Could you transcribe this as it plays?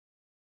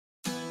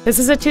This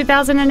is a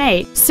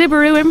 2008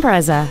 Subaru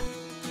Impreza.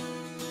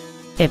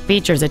 It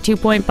features a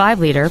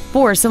 2.5-liter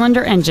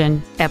four-cylinder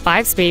engine, a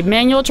 5-speed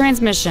manual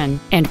transmission,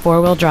 and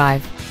four-wheel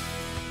drive.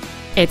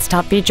 Its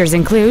top features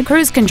include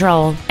cruise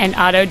control, an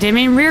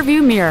auto-dimming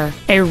rear-view mirror,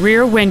 a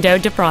rear window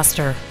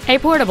defroster, a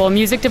portable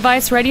music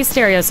device-ready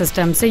stereo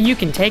system so you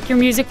can take your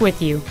music with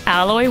you,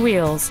 alloy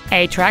wheels,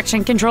 a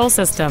traction control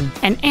system,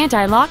 an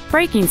anti-lock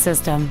braking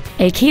system,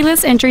 a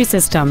keyless entry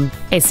system,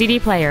 a CD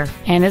player,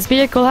 and this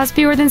vehicle has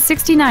fewer than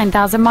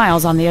 69,000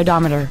 miles on the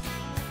odometer.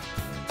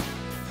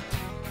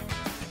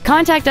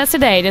 Contact us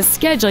today to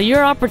schedule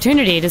your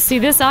opportunity to see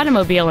this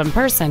automobile in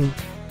person.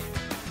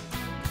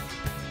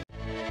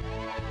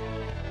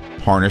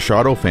 Harnish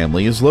Auto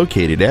Family is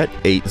located at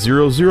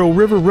 800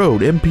 River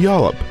Road in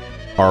Puyallup.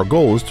 Our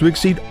goal is to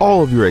exceed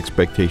all of your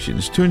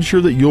expectations to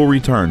ensure that you'll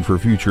return for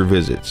future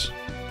visits.